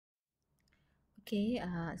Okay,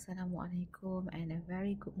 Assalamualaikum and a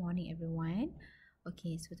very good morning everyone.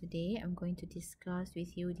 Okay, so today I'm going to discuss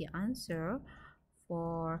with you the answer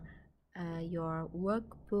for your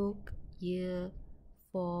workbook year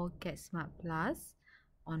 4 Get Smart Plus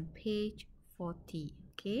on page 40.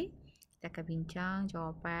 Okay, kita akan bincang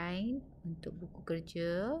jawapan untuk buku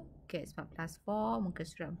kerja Get Smart Plus 4 muka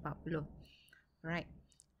surat 40. Alright,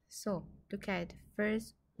 so look at the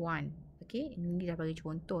first one. Okay, ini dah bagi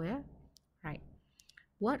contoh ya. Right.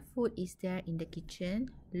 What food is there in the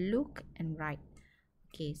kitchen? Look and write.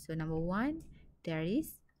 Okay, so number one, there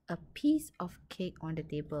is a piece of cake on the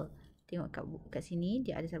table. Tengok kat sini,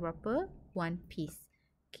 dia ada berapa? One piece.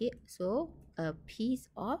 Okay, so a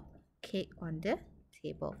piece of cake on the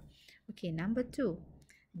table. Okay, number two,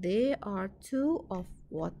 there are two of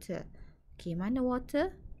water. Okay, mana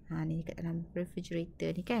water? Ni kat dalam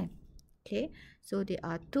refrigerator ni kan? Okay, so there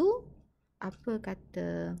are two, apa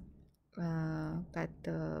kata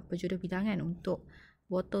berjodoh bilangan untuk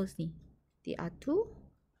bottles ni. There are two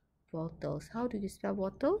bottles. How do you spell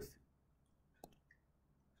bottles?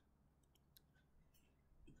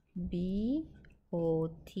 B-O-T-T-L-E-S.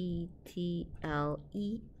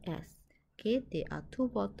 Okay, there are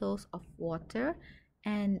two bottles of water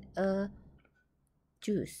and a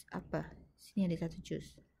juice. Apa? Sini ada satu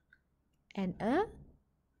juice. And a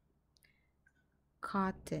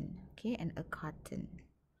carton. Okay, and a carton.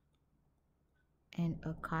 And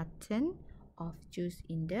a carton of juice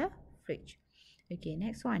in the fridge. Okay,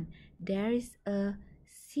 next one. There is a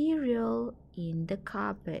cereal in the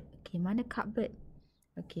cupboard. Okay, mana cupboard?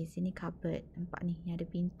 Okay, sini cupboard. Nampak ni, yang ada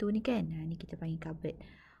pintu ni kan? Ni kita panggil cupboard.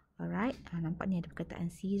 Alright, nampak ni ada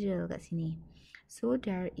perkataan cereal kat sini. So,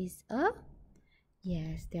 there is a,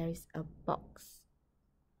 yes, there is a box.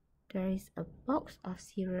 There is a box of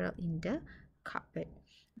cereal in the cupboard.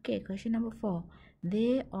 Okay, question number 4.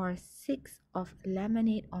 There are 6 of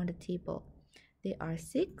lemonade on the table. There are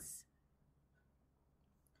 6.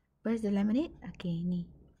 Where's the lemonade? Okay, ni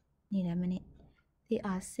lemonade. There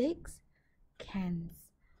are 6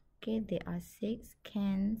 cans. Okay, there are 6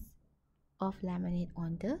 cans of lemonade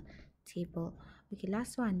on the table. Okay,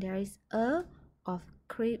 last one. There is a of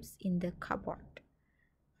crepes in the cupboard.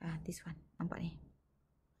 This one. Nampak ni.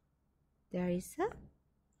 There is a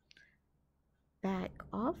bag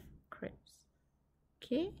of crepes.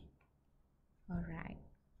 Okay, alright.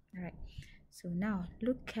 So now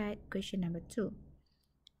look at question number 2.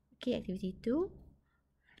 Okay, activity 2.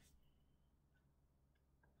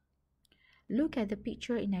 Look at the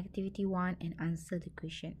picture in activity 1 and answer the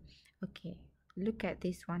question. Okay, look at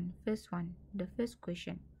this one. First one, the first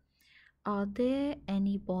question. Are there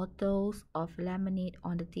any bottles of lemonade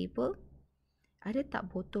on the table? Ada tak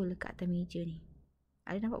botol dekat atas meja ni?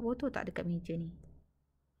 Ada nampak botol tak dekat meja ni?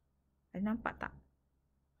 Ada nampak tak?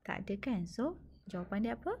 Tak ada kan? So, jawapan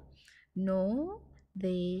dia apa? No,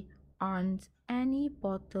 there aren't any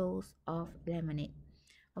bottles of lemonade.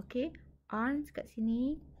 Okay, aren't kat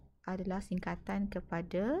sini adalah singkatan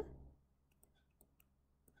kepada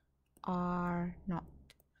are not.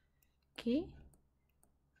 Okay,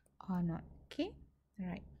 are not. Okay,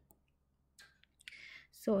 alright.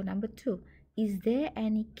 So, number 2. Is there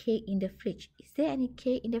any cake in the fridge? Is there any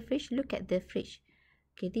cake in the fridge? Look at the fridge.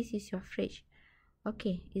 Okay, this is your fridge.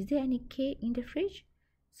 Okay, is there any cake in the fridge?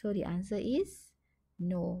 So the answer is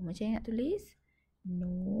no. Macam yang nak tulis?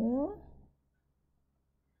 No,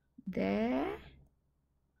 there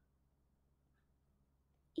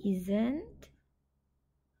isn't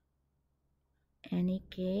any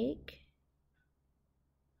cake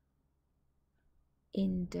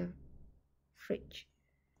in the fridge.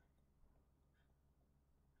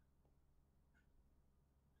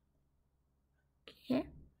 Okay,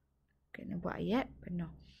 kena buat ayat penuh.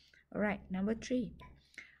 Alright, number 3.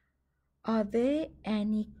 Are there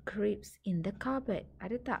any crepes in the cupboard?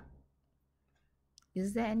 Ada tak?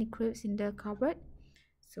 Is there any crepes in the cupboard?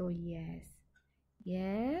 So yes,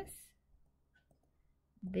 there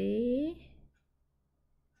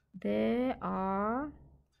are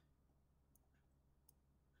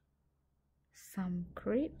some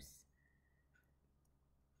crepes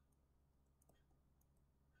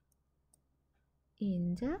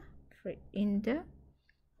in the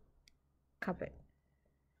cupboard.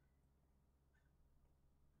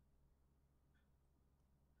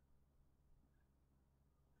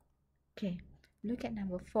 Okay, look at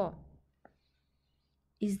number 4.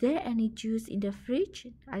 Is there any juice in the fridge?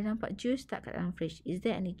 Ada nampak juice tak kat dalam fridge? Is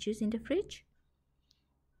there any juice in the fridge?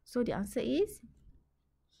 So the answer is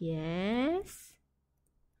yes,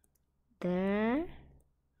 there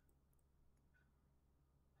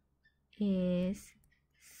is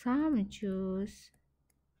some juice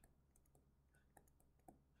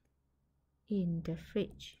in the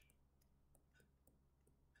fridge?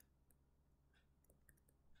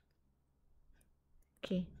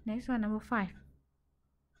 Okay, next one, number 5.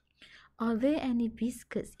 Are there any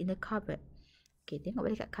biscuits in the cupboard? Okay, tengok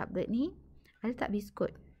balik kat cupboard ni. Ada tak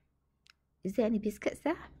biskut? Is there any biscuits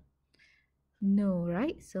there? No,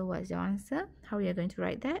 right? So what's your answer? How are you going to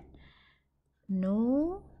write that?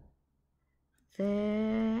 No,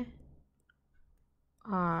 there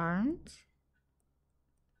aren't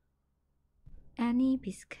any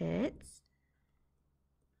biscuits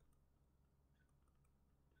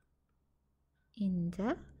in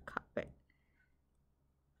the cupboard.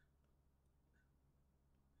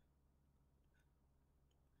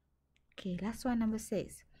 Okay, last one, number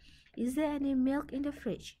 6. Is there any milk in the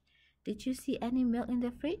fridge? Did you see any milk in the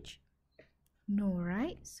fridge? No,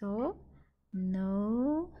 right? So,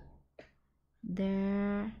 no,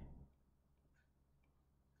 there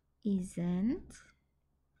isn't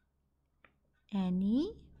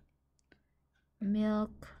any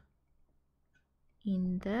milk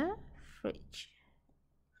in the fridge.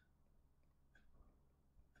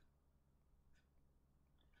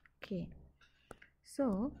 Okay.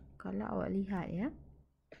 So, kalau awak lihat ya,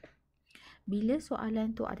 bila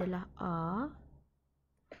soalan tu adalah are,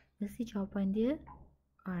 mesti jawapan dia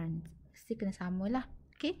aren't. Mesti kena samalah.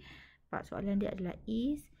 Okay. Sebab soalan dia adalah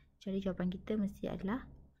is, jadi jawapan kita mesti adalah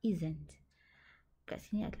isn't. Kat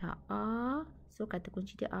sini adalah are. So, kata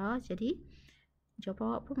kunci dia are. Jadi, jawapan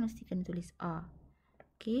awak pun mesti kena tulis are.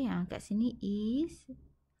 Okay. Yang kat sini is.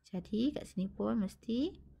 Jadi, kat sini pun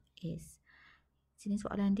mesti is. Sini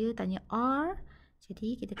soalan dia tanya are.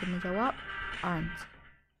 Jadi, kita kena jawab aren't.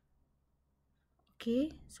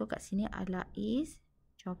 Okay. So, kat sini adalah is.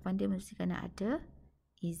 Jawapan dia mesti kena ada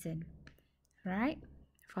isn't. Right?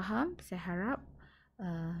 Faham? Saya harap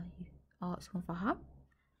awak semua faham.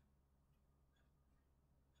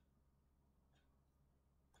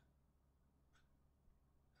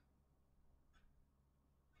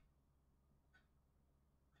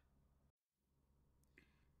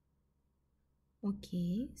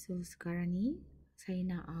 Okay, so sekarang ni saya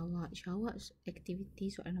nak awak jawab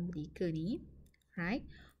aktiviti soalan nombor 3 ni. Right?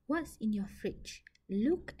 What's in your fridge?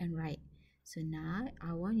 Look and write. So now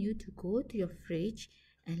I want you to go to your fridge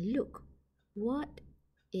and look. What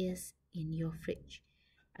is in your fridge?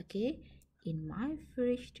 Okay, in my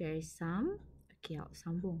fridge there is some. Okay, awak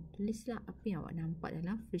sambung. Tulislah apa yang awak nampak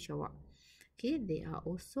dalam fridge awak. Okay, they are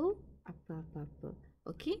also apa-apa-apa.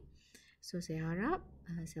 Okay, so saya harap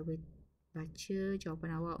saya boleh baca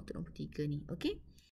jawapan awak untuk nombor 3 ni. Okay.